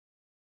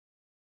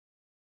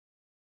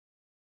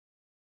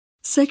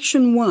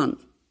Section 1.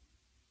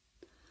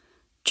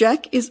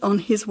 Jack is on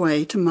his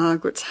way to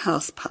Margaret's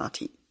house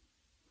party.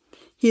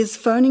 He is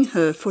phoning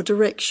her for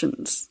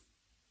directions.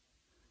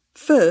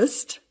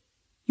 First,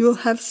 you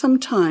will have some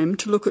time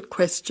to look at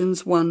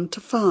questions 1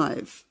 to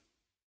 5.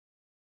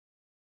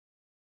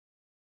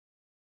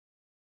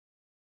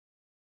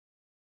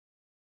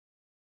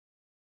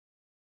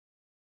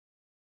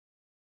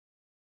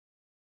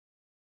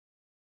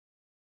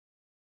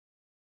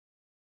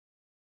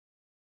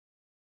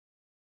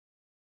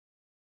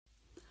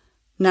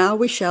 Now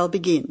we shall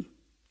begin.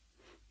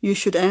 You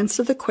should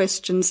answer the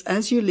questions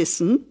as you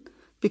listen,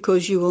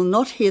 because you will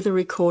not hear the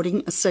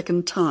recording a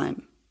second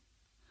time.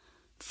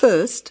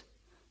 First,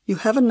 you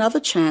have another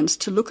chance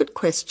to look at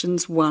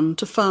questions 1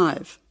 to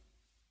 5.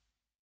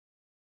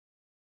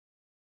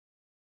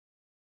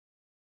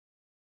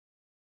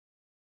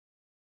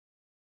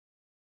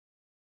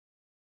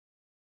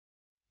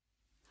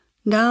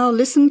 Now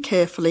listen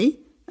carefully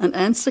and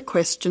answer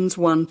questions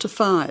 1 to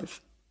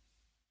 5.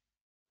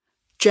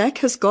 Jack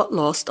has got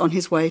lost on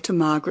his way to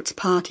Margaret's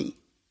party.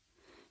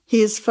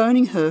 He is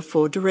phoning her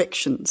for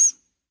directions.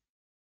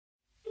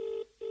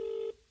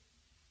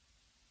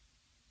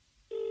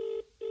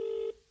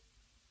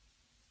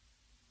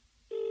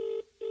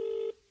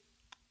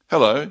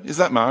 Hello, is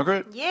that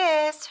Margaret?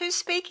 Yes, who's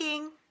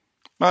speaking?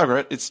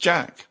 Margaret, it's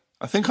Jack.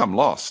 I think I'm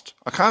lost.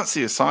 I can't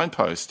see a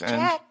signpost and...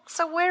 Jack,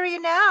 so where are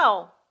you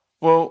now?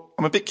 Well,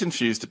 I'm a bit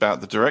confused about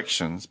the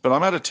directions, but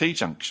I'm at a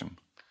T-junction.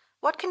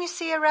 What can you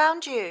see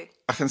around you?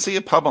 I can see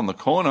a pub on the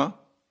corner.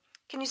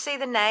 Can you see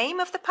the name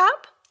of the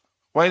pub?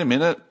 Wait a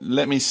minute,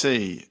 let me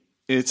see.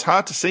 It's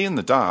hard to see in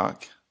the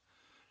dark.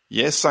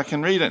 Yes, I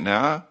can read it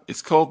now.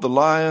 It's called the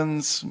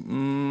Lion's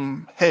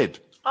Head.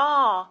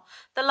 Oh,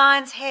 the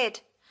Lion's Head.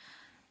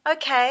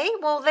 OK,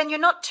 well then you're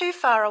not too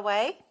far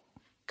away.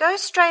 Go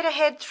straight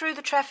ahead through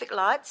the traffic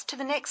lights to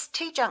the next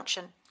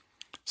T-junction.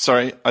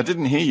 Sorry, I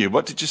didn't hear you.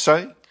 What did you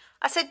say?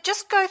 I said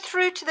just go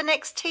through to the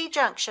next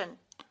T-junction.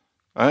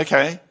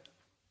 OK.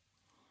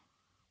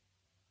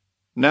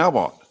 Now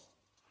what?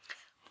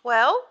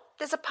 Well,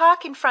 there's a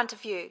park in front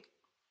of you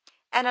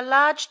and a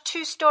large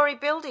 2-storey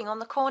building on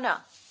the corner.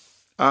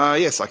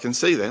 Yes, I can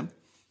see them.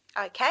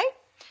 OK,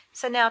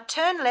 so now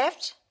turn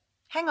left.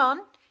 Hang on,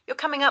 you're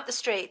coming up the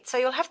street, so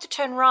you'll have to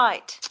turn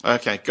right.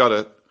 OK, got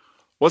it.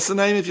 What's the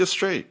name of your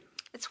street?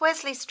 It's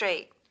WESLEY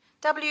Street,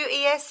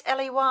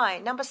 WESLEY,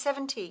 number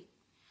 70.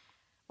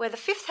 We're the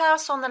 5th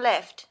house on the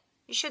left.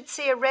 You should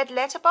see a red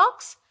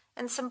letterbox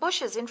and some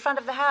bushes in front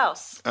of the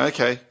house.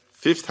 OK,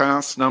 5th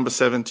house, number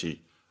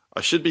 70.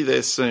 I should be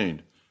there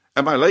soon.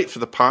 Am I late for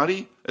the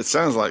party? It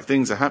sounds like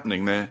things are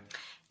happening there.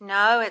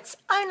 No, it's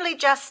only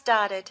just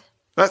started.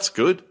 That's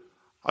good.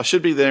 I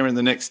should be there in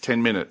the next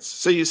 10 minutes.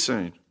 See you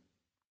soon.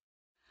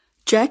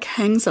 Jack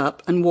hangs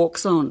up and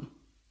walks on.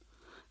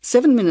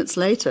 7 minutes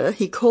later,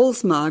 he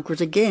calls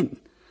Margaret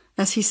again,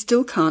 as he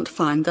still can't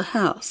find the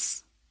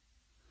house.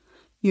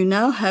 You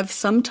now have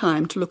some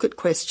time to look at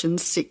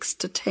questions 6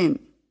 to 10.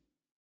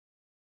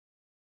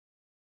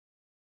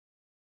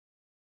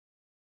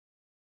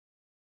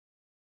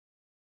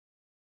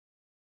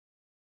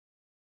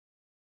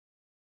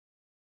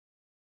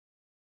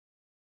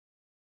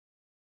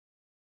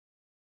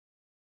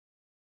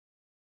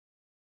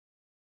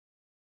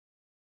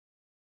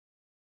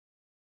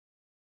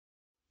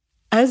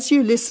 As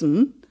you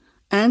listen,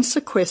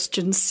 answer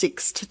questions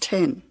 6 to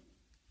 10.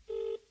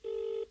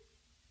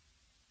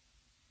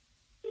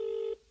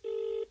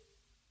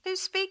 Who's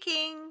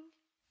speaking?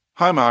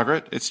 Hi,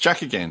 Margaret. It's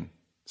Jack again.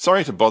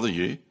 Sorry to bother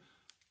you.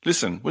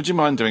 Listen, would you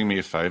mind doing me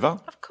a favour?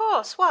 Of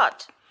course,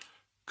 what?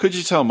 Could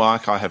you tell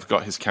Mike I have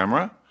got his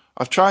camera?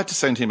 I've tried to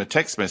send him a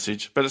text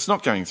message, but it's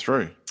not going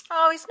through.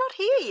 Oh, he's not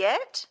here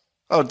yet.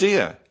 Oh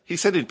dear, he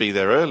said he'd be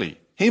there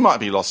early. He might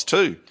be lost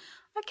too.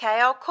 OK,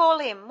 I'll call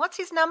him. What's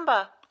his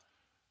number?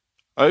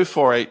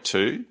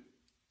 0482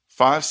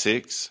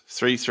 56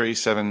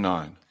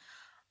 3379.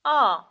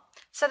 Oh,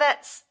 so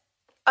that's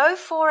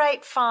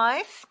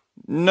 0485...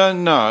 No,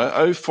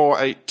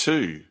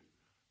 0482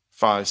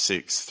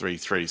 56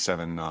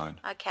 3379.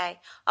 OK,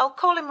 I'll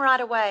call him right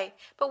away.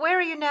 But where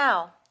are you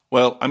now?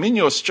 Well, I'm in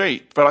your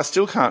street, but I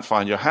still can't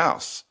find your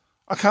house.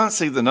 I can't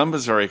see the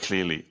numbers very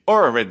clearly,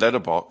 or a red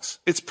letterbox.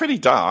 It's pretty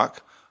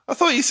dark. I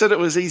thought you said it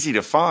was easy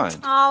to find.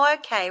 Oh,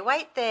 OK,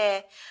 wait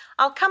there.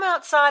 I'll come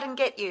outside and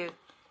get you.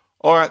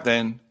 All right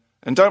then,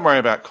 and don't worry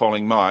about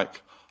calling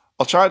Mike.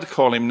 I'll try to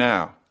call him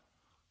now.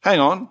 Hang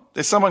on,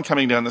 there's someone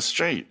coming down the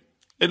street.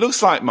 It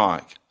looks like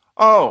Mike.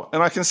 Oh,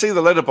 and I can see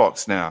the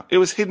letterbox now. It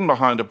was hidden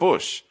behind a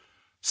bush.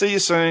 See you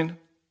soon.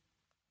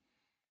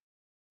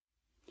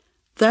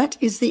 That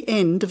is the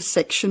end of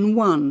section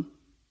 1.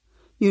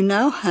 You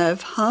now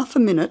have half a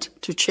minute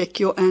to check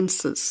your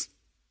answers.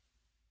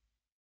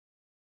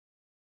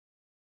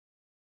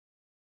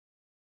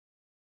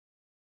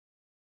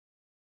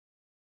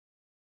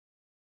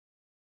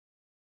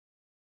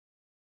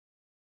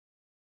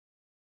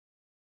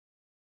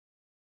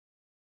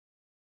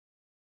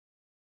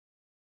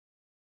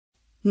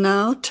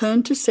 Now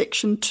turn to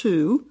section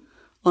 2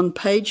 on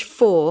page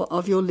 4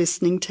 of your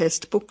listening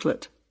test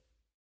booklet.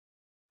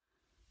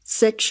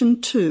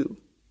 Section 2.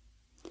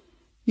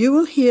 You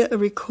will hear a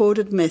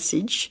recorded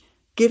message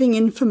giving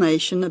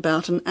information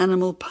about an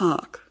animal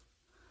park.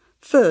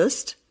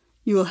 First,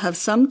 you will have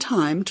some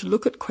time to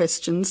look at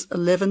questions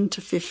 11 to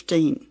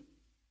 15.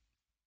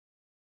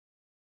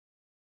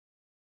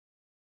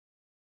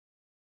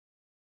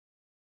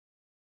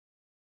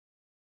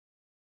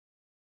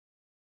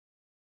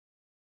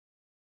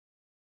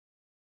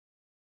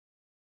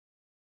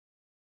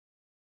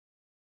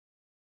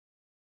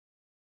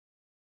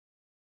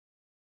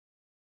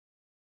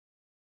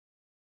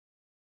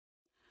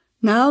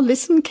 Now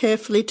listen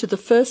carefully to the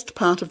first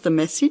part of the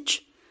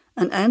message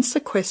and answer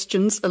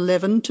questions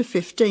 11 to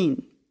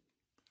 15.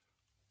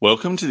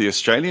 Welcome to the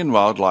Australian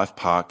Wildlife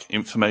Park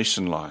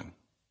Information Line.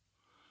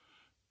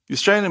 The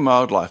Australian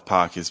Wildlife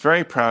Park is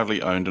very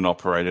proudly owned and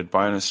operated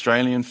by an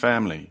Australian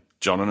family,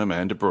 John and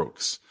Amanda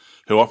Brooks,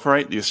 who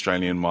operate the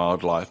Australian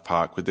Wildlife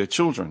Park with their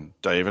children,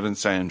 David and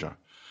Sandra.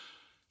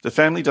 The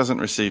family doesn't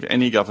receive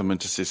any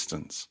government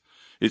assistance.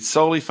 It's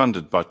solely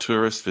funded by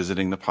tourists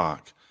visiting the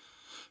park.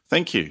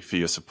 Thank you for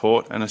your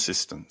support and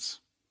assistance.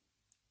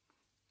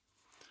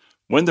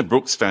 When the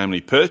Brooks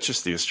family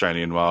purchased the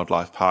Australian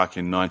Wildlife Park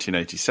in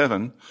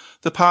 1987,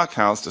 the park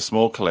housed a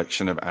small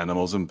collection of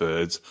animals and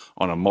birds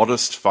on a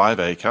modest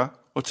 5-acre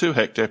or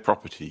 2-hectare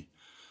property.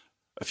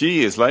 A few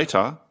years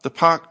later, the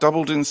park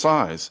doubled in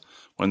size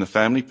when the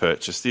family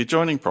purchased the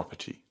adjoining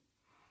property.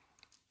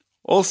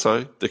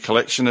 Also, the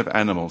collection of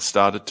animals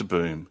started to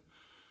boom.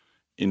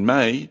 In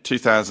May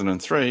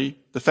 2003,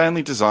 the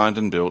family designed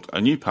and built a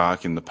new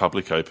park in the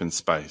public open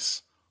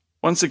space.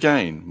 Once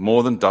again,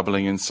 more than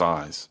doubling in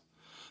size.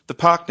 The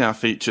park now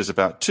features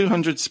about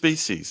 200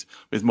 species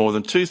with more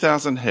than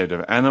 2,000 head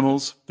of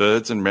animals,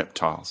 birds and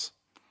reptiles.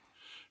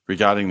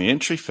 Regarding the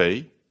entry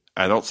fee,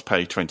 adults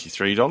pay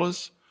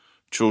 $23,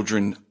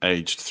 children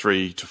aged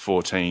 3 to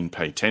 14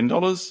 pay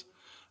 $10,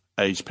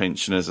 aged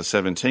pensioners are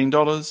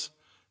 $17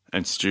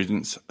 and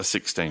students are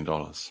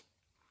 $16.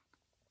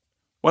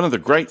 One of the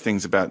great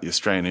things about the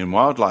Australian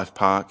Wildlife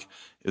Park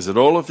is that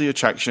all of the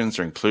attractions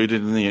are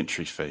included in the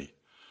entry fee.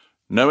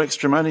 No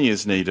extra money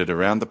is needed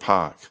around the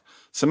park,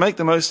 so make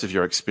the most of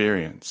your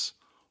experience.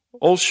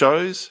 All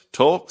shows,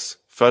 talks,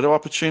 photo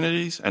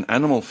opportunities and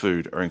animal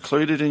food are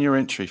included in your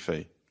entry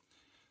fee.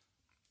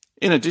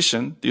 In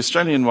addition, the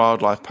Australian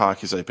Wildlife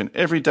Park is open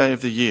every day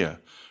of the year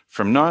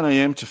from 9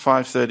 a.m. to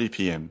 5:30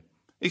 p.m,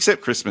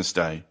 except Christmas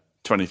Day,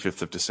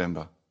 25th of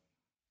December.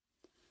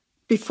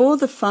 Before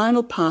the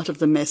final part of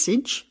the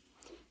message,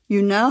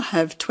 you now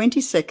have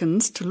 20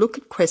 seconds to look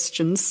at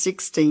questions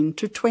 16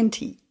 to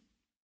 20.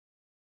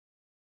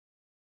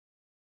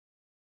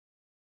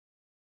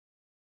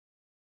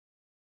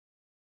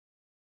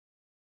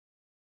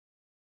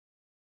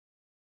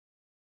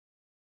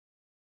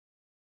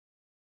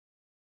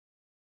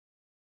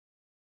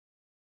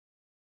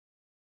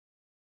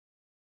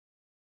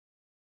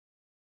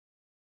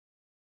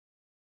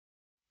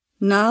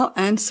 Now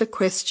answer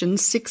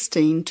questions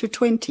 16 to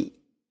 20.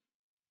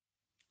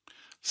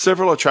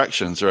 Several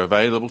attractions are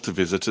available to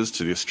visitors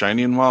to the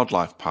Australian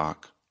Wildlife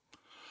Park.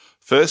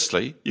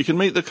 Firstly, you can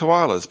meet the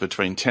koalas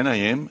between 10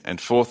 a.m. and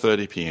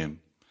 4:30 p.m.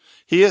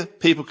 Here,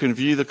 people can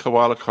view the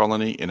koala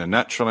colony in a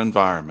natural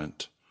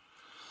environment.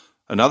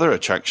 Another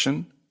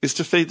attraction is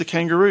to feed the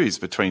kangaroos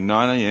between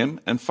 9 a.m.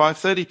 and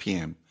 5:30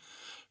 p.m.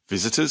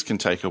 Visitors can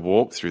take a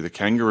walk through the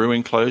kangaroo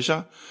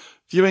enclosure,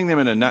 viewing them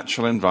in a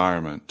natural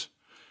environment.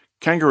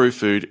 Kangaroo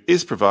food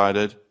is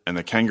provided and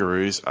the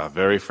kangaroos are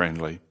very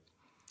friendly.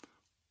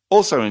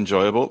 Also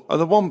enjoyable are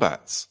the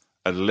wombats.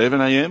 At 11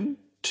 a.m,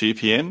 2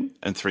 p.m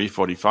and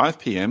 3:45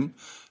 p.m,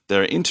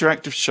 there are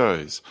interactive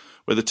shows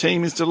where the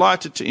team is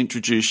delighted to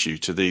introduce you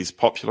to these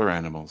popular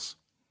animals.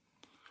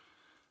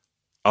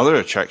 Other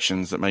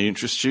attractions that may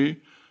interest you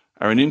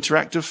are an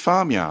interactive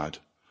farmyard,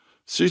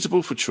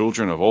 suitable for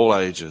children of all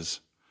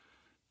ages.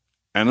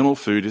 Animal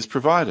food is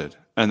provided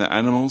and the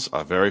animals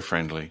are very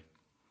friendly.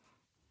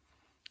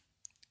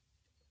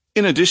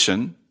 In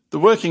addition, the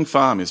working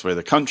farm is where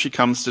the country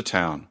comes to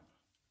town.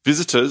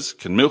 Visitors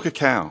can milk a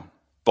cow,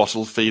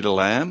 bottle feed a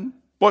lamb,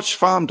 watch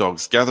farm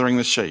dogs gathering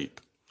the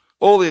sheep.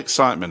 All the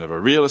excitement of a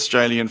real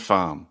Australian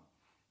farm.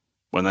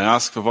 When they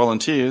ask for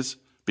volunteers,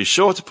 be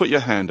sure to put your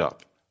hand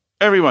up.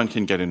 Everyone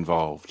can get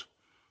involved.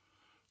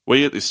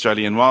 We at the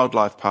Australian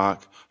Wildlife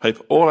Park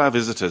hope all our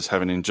visitors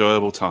have an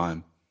enjoyable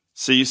time.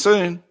 See you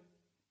soon.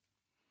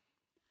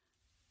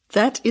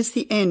 That is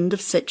the end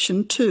of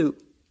section 2.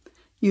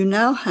 You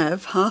now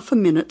have half a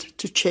minute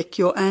to check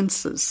your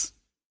answers.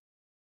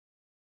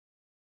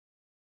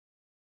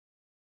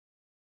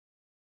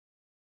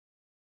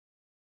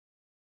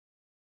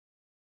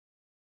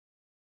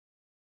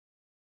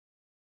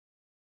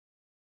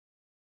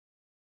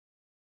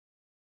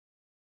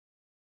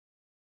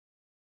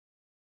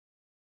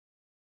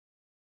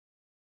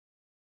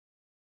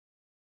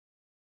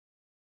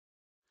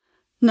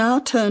 Now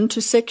turn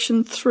to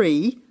section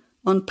 3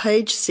 on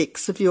page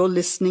 6 of your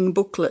listening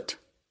booklet.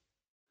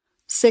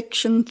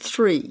 Section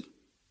 3.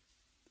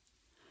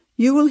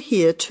 You will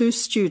hear two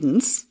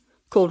students,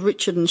 called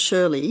Richard and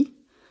Shirley,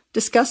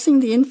 discussing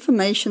the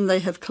information they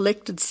have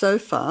collected so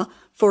far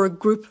for a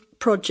group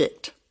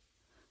project.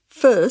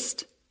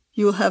 First,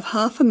 you will have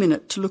half a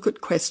minute to look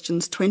at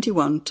questions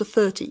 21 to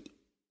 30.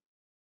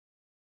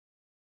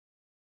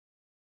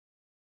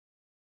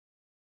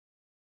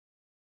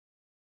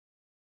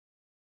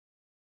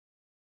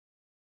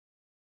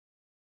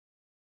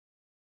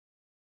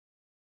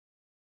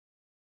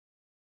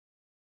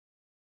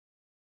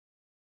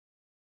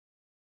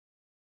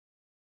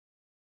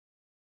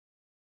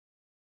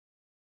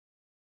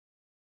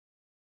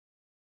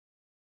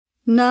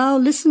 Now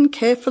listen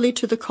carefully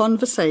to the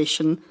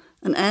conversation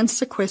and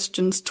answer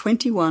questions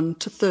 21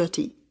 to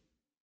 30.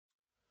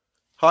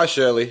 Hi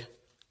Shirley,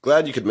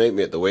 glad you could meet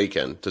me at the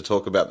weekend to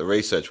talk about the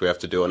research we have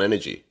to do on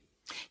energy.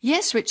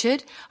 Yes,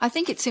 Richard, I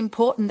think it's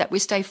important that we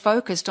stay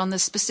focused on the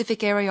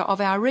specific area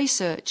of our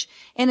research,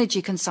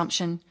 energy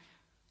consumption.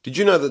 Did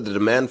you know that the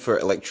demand for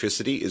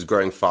electricity is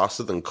growing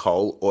faster than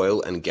coal,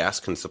 oil and gas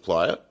can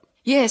supply it?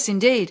 Yes,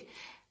 indeed.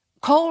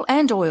 Coal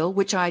and oil,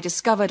 which I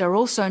discovered are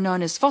also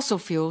known as fossil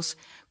fuels,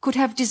 could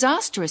have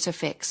disastrous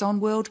effects on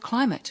world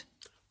climate.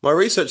 My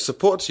research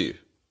supports you.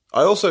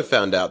 I also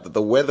found out that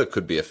the weather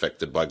could be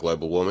affected by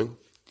global warming.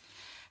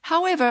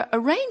 However, a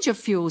range of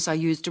fuels are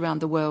used around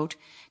the world.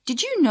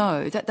 Did you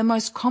know that the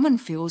most common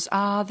fuels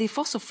are the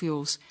fossil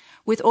fuels,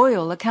 with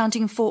oil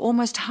accounting for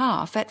almost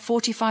half at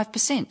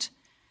 45%?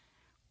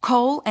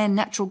 Coal and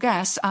natural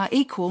gas are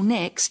equal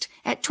next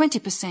at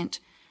 20%,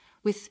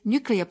 with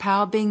nuclear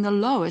power being the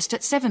lowest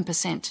at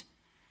 7%.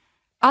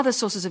 Other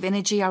sources of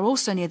energy are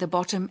also near the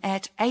bottom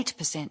at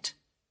 8%.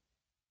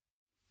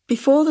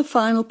 Before the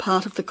final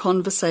part of the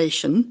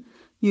conversation,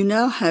 you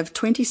now have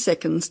 20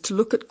 seconds to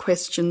look at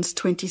questions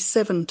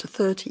 27 to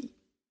 30.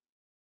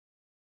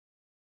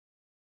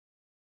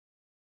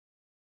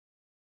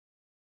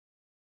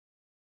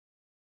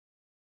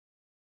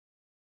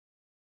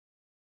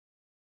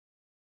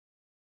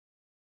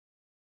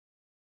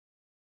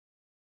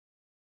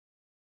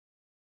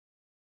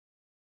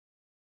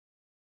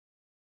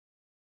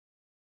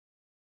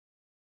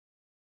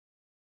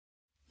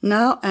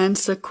 Now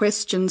answer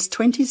questions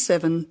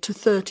 27 to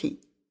 30.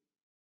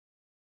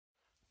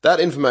 That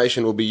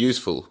information will be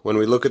useful when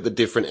we look at the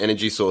different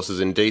energy sources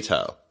in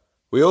detail.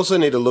 We also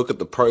need to look at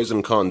the pros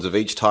and cons of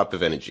each type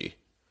of energy.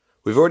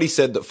 We've already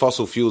said that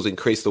fossil fuels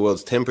increase the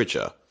world's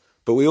temperature,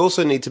 but we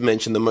also need to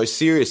mention the most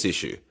serious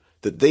issue,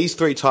 that these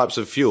three types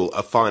of fuel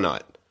are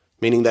finite,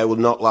 meaning they will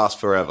not last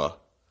forever.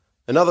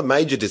 Another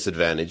major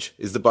disadvantage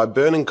is that by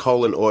burning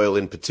coal and oil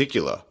in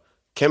particular,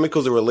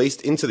 chemicals are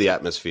released into the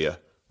atmosphere,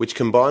 which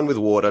combine with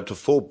water to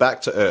fall back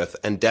to Earth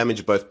and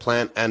damage both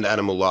plant and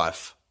animal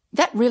life.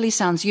 That really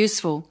sounds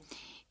useful.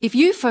 If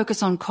you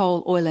focus on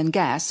coal, oil and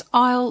gas,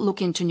 I'll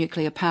look into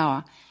nuclear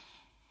power.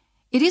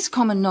 It is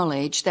common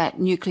knowledge that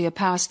nuclear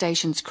power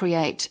stations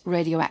create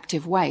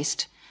radioactive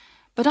waste,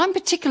 but I'm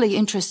particularly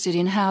interested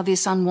in how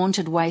this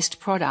unwanted waste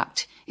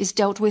product is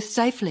dealt with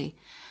safely.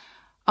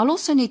 I'll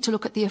also need to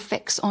look at the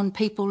effects on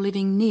people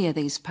living near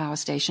these power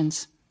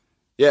stations.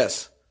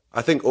 Yes,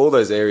 I think all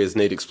those areas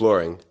need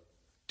exploring.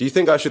 Do you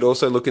think I should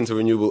also look into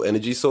renewable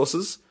energy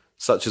sources,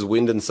 such as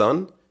wind and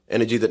sun,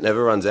 energy that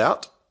never runs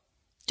out?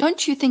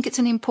 Don't you think it's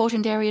an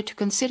important area to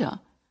consider?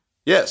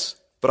 Yes,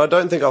 but I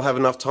don't think I'll have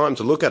enough time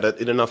to look at it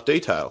in enough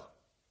detail.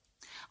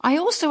 I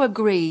also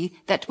agree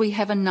that we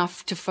have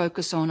enough to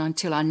focus on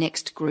until our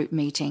next group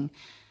meeting.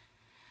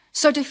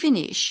 So to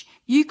finish,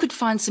 you could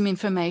find some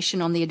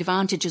information on the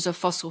advantages of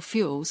fossil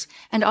fuels,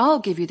 and I'll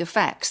give you the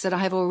facts that I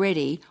have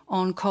already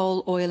on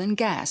coal, oil and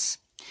gas.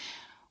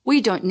 We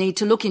don't need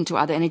to look into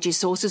other energy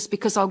sources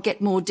because I'll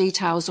get more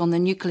details on the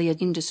nuclear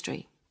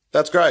industry.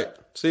 That's great.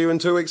 See you in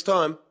 2 weeks'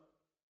 time.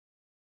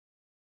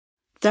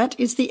 That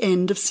is the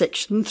end of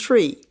section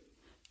 3.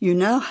 You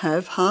now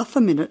have half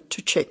a minute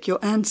to check your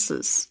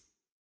answers.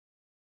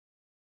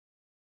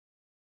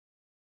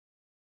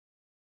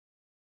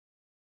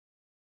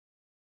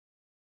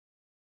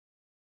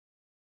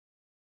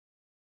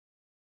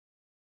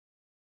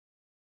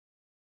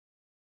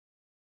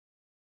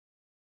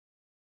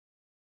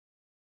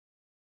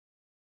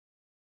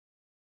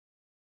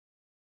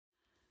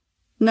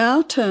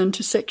 Now turn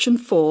to Section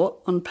 4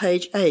 on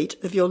page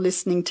 8 of your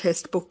listening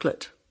test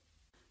booklet.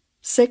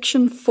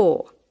 Section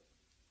 4.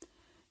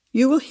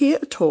 You will hear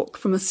a talk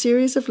from a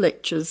series of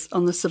lectures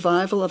on the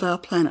survival of our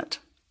planet.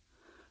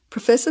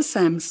 Professor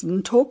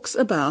Samson talks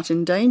about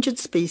endangered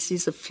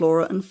species of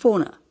flora and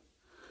fauna.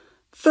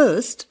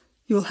 First,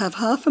 you'll have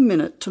half a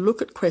minute to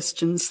look at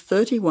questions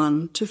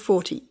 31 to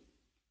 40.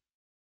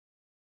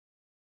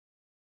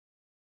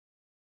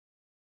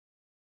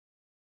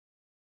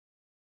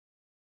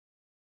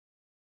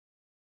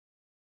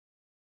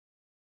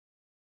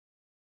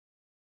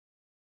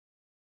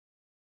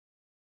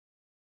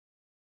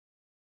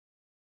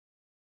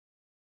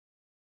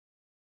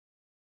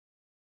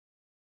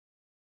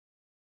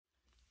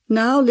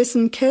 Now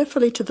listen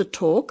carefully to the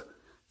talk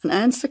and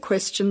answer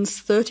questions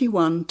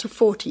 31 to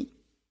 40.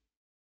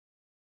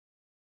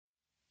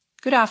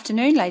 Good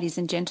afternoon, ladies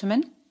and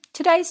gentlemen.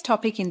 Today's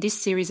topic in this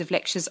series of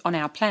lectures on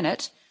our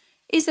planet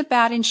is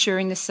about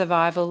ensuring the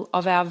survival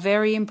of our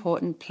very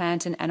important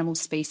plant and animal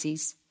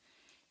species.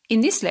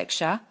 In this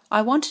lecture,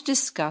 I want to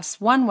discuss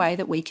one way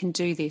that we can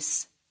do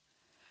this.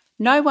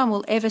 No one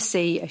will ever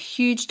see a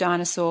huge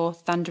dinosaur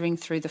thundering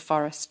through the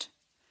forest.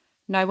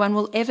 No one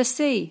will ever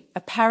see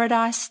a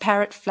paradise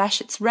parrot flash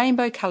its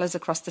rainbow colours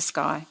across the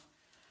sky.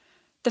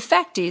 The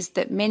fact is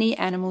that many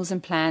animals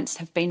and plants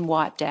have been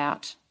wiped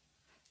out.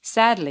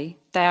 Sadly,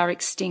 they are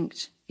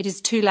extinct. It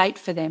is too late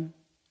for them.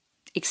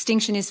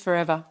 Extinction is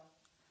forever.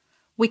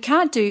 We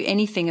can't do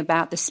anything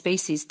about the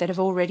species that have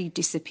already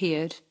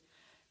disappeared.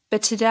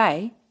 But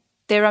today,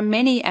 there are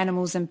many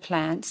animals and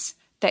plants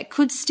that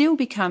could still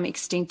become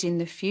extinct in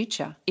the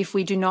future if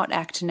we do not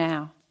act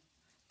now.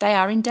 They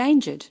are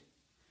endangered.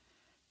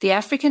 The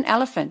African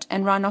elephant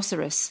and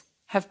rhinoceros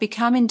have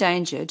become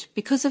endangered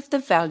because of the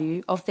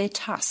value of their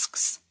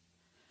tusks.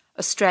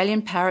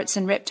 Australian parrots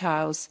and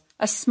reptiles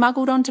are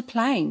smuggled onto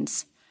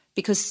planes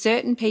because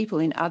certain people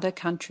in other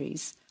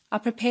countries are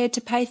prepared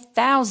to pay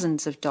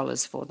thousands of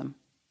dollars for them.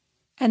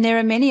 And there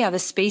are many other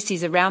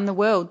species around the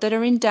world that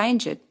are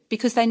endangered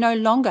because they no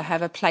longer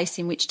have a place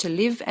in which to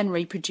live and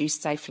reproduce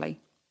safely.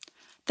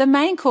 The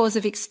main cause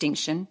of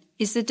extinction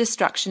is the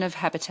destruction of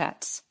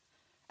habitats.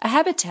 A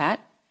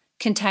habitat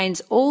contains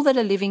all that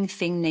a living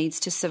thing needs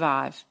to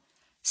survive: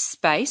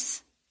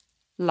 space,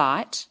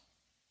 light,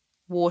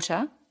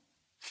 water,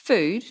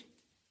 food,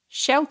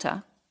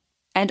 shelter,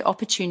 and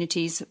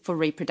opportunities for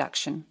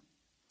reproduction.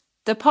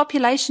 The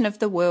population of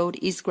the world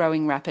is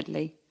growing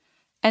rapidly,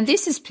 and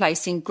this is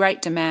placing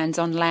great demands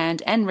on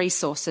land and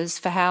resources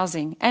for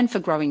housing and for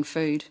growing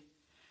food.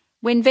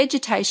 When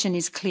vegetation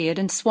is cleared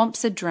and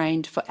swamps are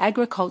drained for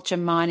agriculture,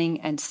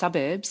 mining and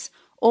suburbs,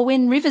 or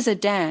when rivers are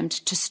dammed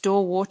to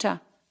store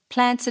water,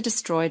 plants are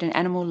destroyed and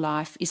animal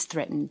life is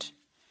threatened.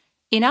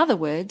 In other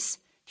words,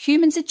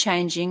 humans are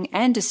changing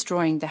and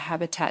destroying the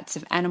habitats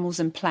of animals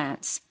and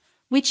plants,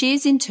 which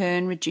is in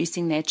turn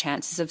reducing their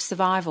chances of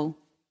survival.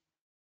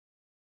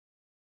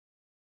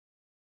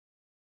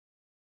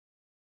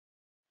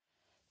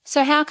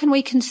 So how can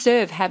we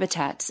conserve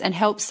habitats and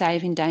help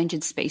save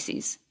endangered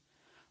species?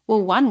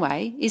 Well, one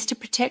way is to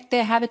protect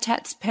their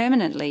habitats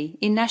permanently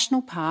in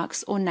national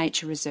parks or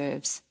nature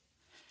reserves.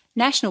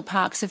 National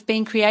parks have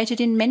been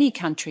created in many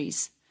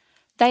countries.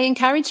 They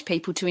encourage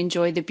people to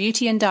enjoy the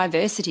beauty and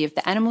diversity of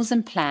the animals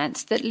and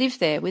plants that live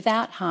there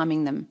without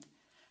harming them.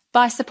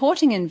 By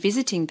supporting and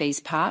visiting these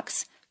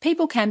parks,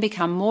 people can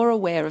become more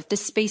aware of the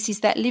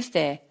species that live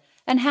there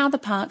and how the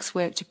parks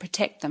work to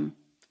protect them.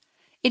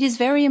 It is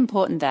very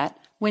important that,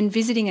 when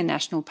visiting a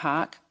national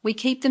park, we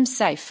keep them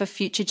safe for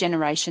future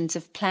generations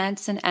of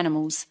plants and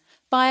animals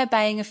by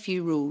obeying a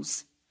few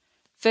rules.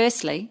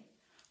 Firstly,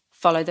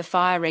 follow the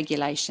fire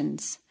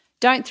regulations.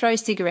 Don't throw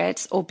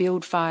cigarettes or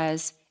build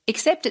fires,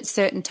 except at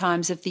certain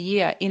times of the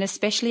year in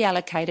especially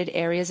allocated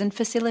areas and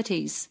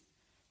facilities.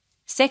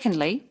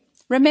 Secondly,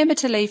 remember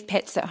to leave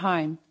pets at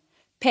home.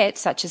 Pets,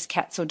 such as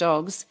cats or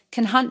dogs,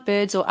 can hunt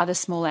birds or other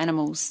small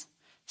animals.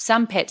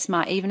 Some pets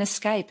might even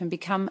escape and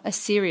become a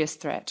serious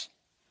threat.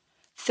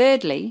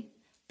 Thirdly,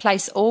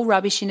 place all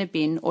rubbish in a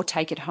bin or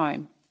take it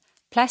home.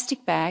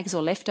 Plastic bags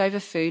or leftover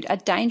food are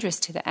dangerous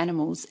to the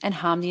animals and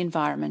harm the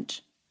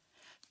environment.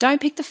 Don't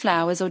pick the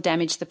flowers or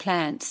damage the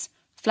plants.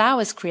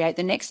 Flowers create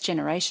the next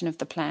generation of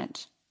the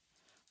plant.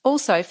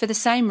 Also, for the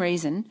same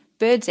reason,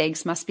 birds'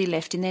 eggs must be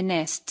left in their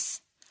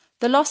nests.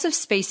 The loss of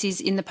species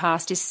in the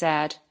past is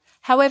sad.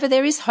 However,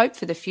 there is hope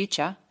for the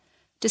future.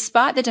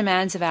 Despite the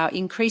demands of our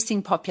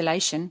increasing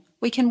population,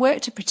 we can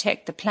work to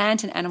protect the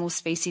plant and animal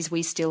species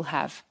we still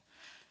have.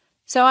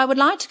 So I would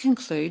like to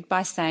conclude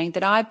by saying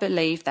that I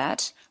believe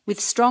that, with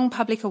strong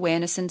public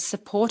awareness and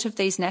support of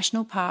these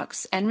national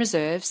parks and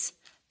reserves,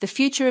 the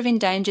future of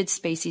endangered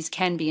species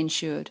can be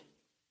ensured.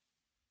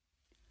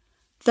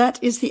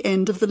 That is the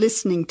end of the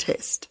listening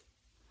test.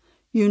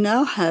 You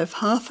now have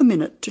half a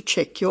minute to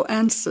check your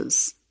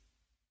answers.